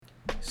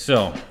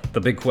So,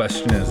 the big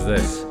question is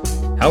this.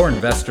 How are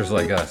investors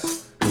like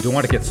us, who don't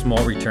want to get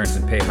small returns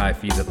and pay high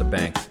fees at the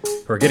banks,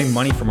 who are getting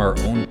money from our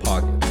own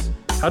pockets,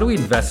 how do we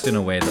invest in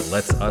a way that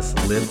lets us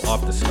live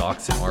off the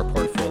stocks in our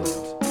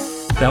portfolios?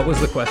 That was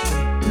the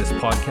question. This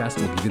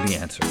podcast will give you the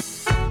answer.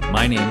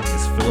 My name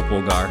is Philip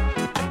Wolgar,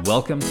 and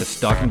welcome to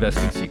Stock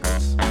Investing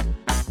Secrets.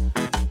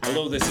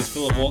 Hello, this is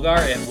Philip Wolgar,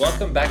 and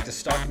welcome back to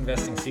Stock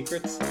Investing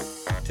Secrets.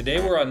 Today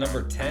we're on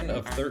number 10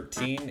 of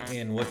 13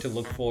 in what to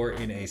look for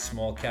in a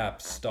small cap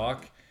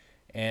stock,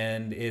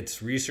 and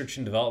it's research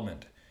and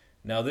development.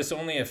 Now, this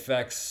only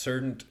affects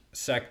certain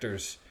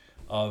sectors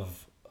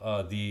of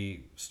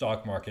the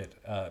stock market.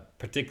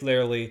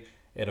 Particularly,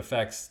 it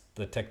affects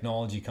the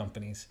technology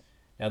companies.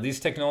 Now, these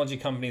technology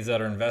companies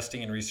that are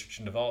investing in research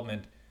and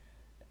development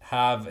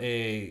have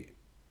a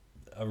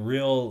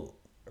real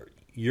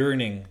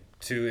yearning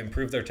to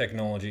improve their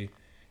technology.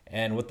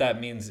 And what that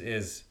means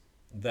is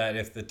that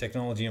if the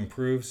technology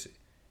improves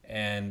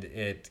and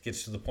it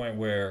gets to the point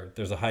where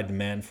there's a high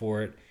demand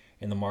for it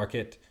in the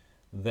market,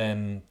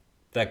 then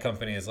that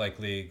company is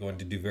likely going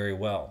to do very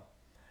well.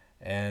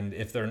 And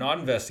if they're not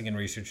investing in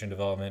research and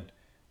development,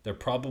 they're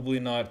probably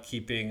not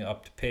keeping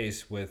up to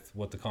pace with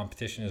what the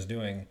competition is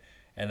doing.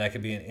 And that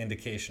could be an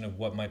indication of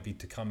what might be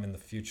to come in the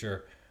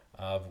future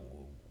of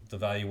the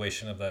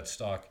valuation of that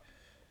stock.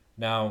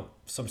 Now,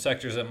 some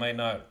sectors that might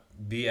not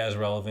be as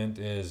relevant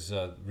is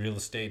real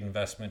estate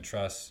investment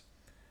trusts.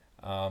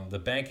 The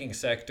banking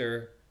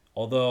sector,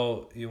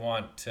 although you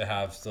want to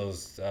have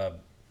those,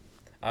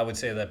 I would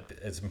say that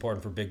it's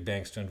important for big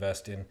banks to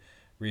invest in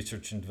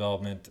research and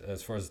development.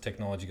 As far as the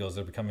technology goes,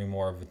 they're becoming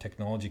more of a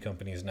technology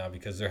companies now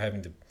because they're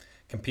having to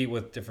compete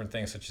with different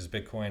things such as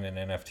Bitcoin and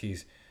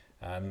NFTs.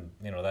 And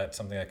that's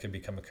something that could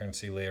become a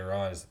currency later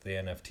on, is the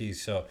NFTs.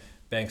 So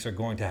banks are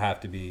going to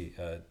have to be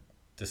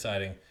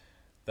deciding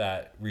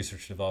that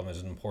research and development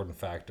is an important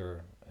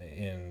factor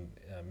in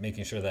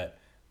making sure that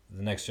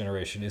the next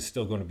generation is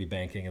still going to be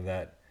banking, and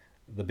that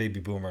the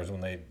baby boomers,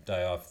 when they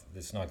die off,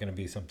 it's not going to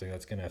be something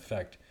that's going to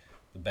affect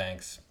the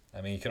banks.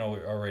 I mean, you can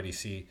already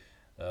see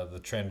the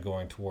trend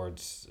going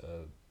towards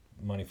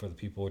money for the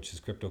people, which is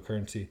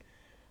cryptocurrency.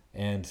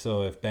 And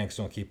so if banks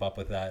don't keep up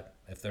with that,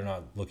 if they're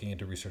not looking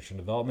into research and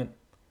development,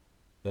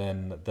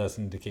 then that's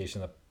an indication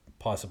that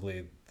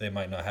possibly they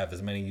might not have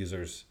as many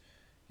users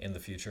in the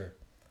future.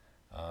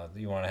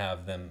 You want to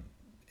have them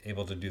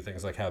able to do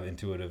things like have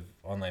intuitive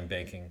online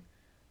banking.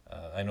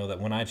 I know that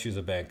when I choose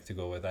a bank to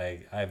go with,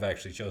 I've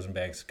actually chosen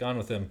banks, gone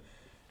with them,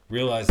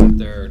 realized that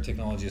their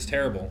technology is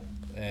terrible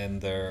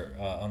and their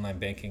online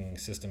banking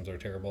systems are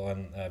terrible,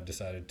 and I've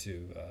decided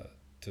to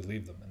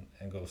leave them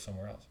and go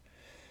somewhere else.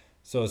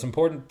 So it's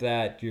important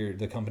that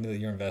the company that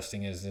you're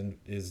investing is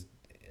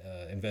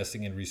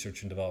investing in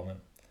research and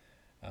development.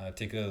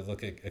 Take a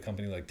look at a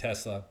company like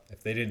Tesla.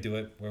 If they didn't do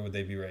it, where would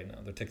they be right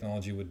now? Their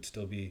technology would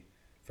still be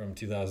from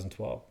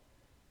 2012,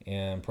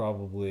 and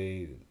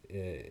probably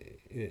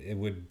it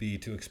would be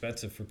too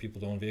expensive for people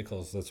to own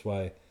vehicles. That's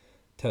why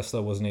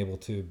Tesla wasn't able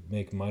to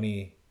make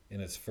money in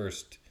its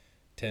first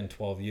 10,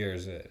 12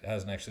 years. It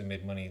hasn't actually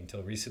made money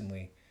until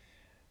recently.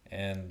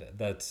 And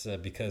that's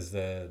because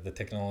the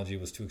technology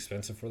was too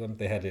expensive for them.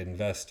 They had to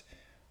invest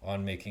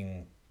on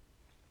making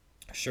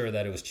sure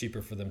that it was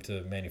cheaper for them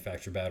to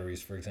manufacture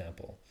batteries, for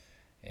example,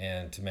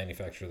 and to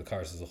manufacture the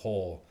cars as a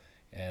whole.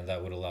 And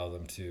that would allow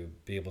them to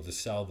be able to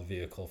sell the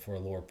vehicle for a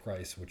lower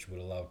price, which would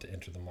allow it to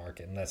enter the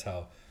market. And that's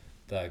how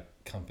that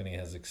company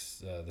has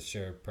the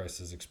share price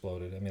has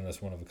exploded. I mean,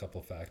 that's one of a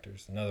couple of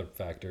factors. Another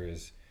factor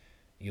is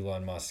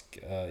Elon Musk,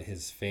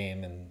 his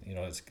fame, and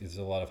it's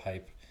a lot of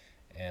hype.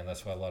 And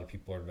that's why a lot of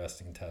people are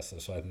investing in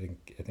Tesla. So I think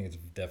it's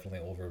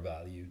definitely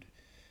overvalued,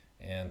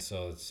 and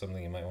so it's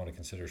something you might want to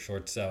consider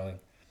short selling.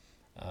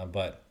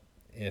 But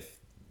if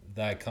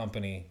that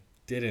company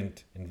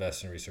didn't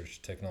invest in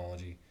research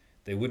technology,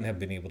 they wouldn't have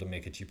been able to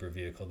make a cheaper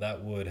vehicle.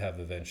 That would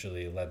have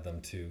eventually led them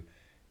to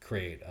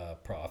create a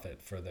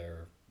profit for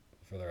their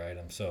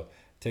item. So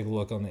take a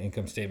look on the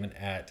income statement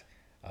at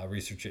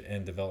research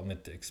and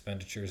development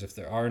expenditures. If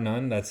there are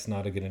none, that's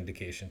not a good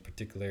indication,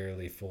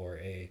 particularly for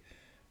a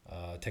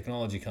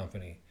technology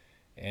company,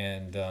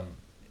 and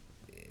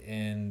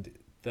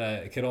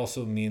that it could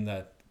also mean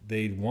that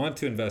they want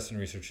to invest in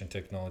research and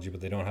technology,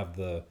 but they don't have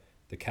the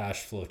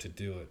cash flow to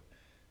do it.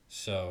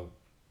 So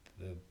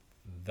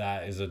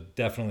that is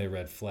definitely a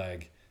red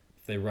flag.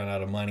 If they run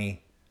out of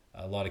money,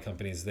 a lot of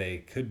companies, they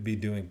could be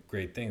doing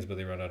great things, but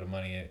they run out of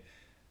money.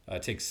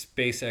 Take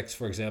SpaceX,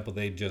 for example.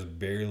 They just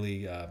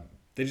barely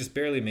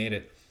made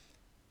it.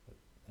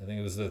 I think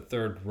it was the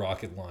third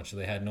rocket launch.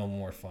 They had no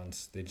more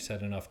funds. They just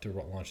had enough to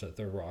launch that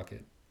third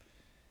rocket.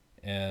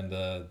 And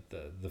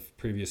the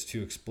previous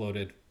two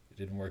exploded. It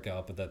didn't work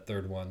out, but that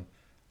third one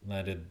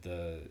landed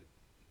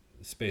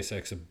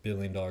SpaceX $1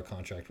 billion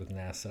contract with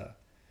NASA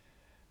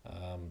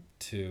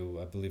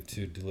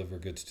to deliver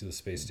goods to the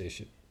space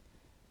station.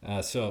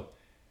 So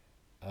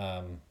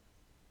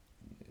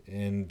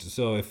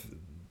if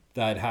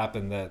that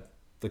happened, that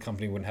the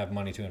company wouldn't have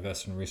money to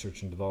invest in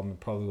research and development,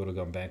 probably would have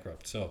gone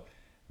bankrupt. So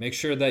make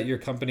sure that your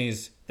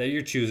companies that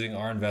you're choosing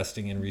are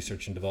investing in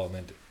research and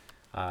development,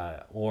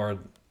 or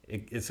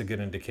it's a good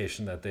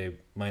indication that they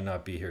might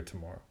not be here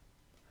tomorrow.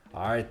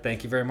 All right,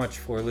 thank you very much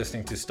for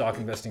listening to Stock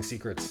Investing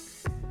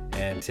Secrets,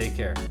 and take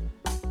care.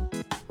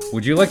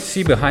 Would you like to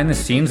see behind the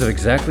scenes of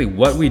exactly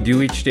what we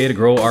do each day to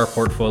grow our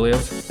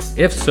portfolios?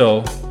 If so,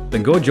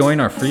 then go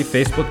join our free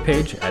Facebook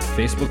page at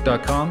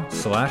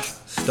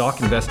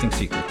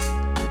facebook.com/stockinvestingsecrets.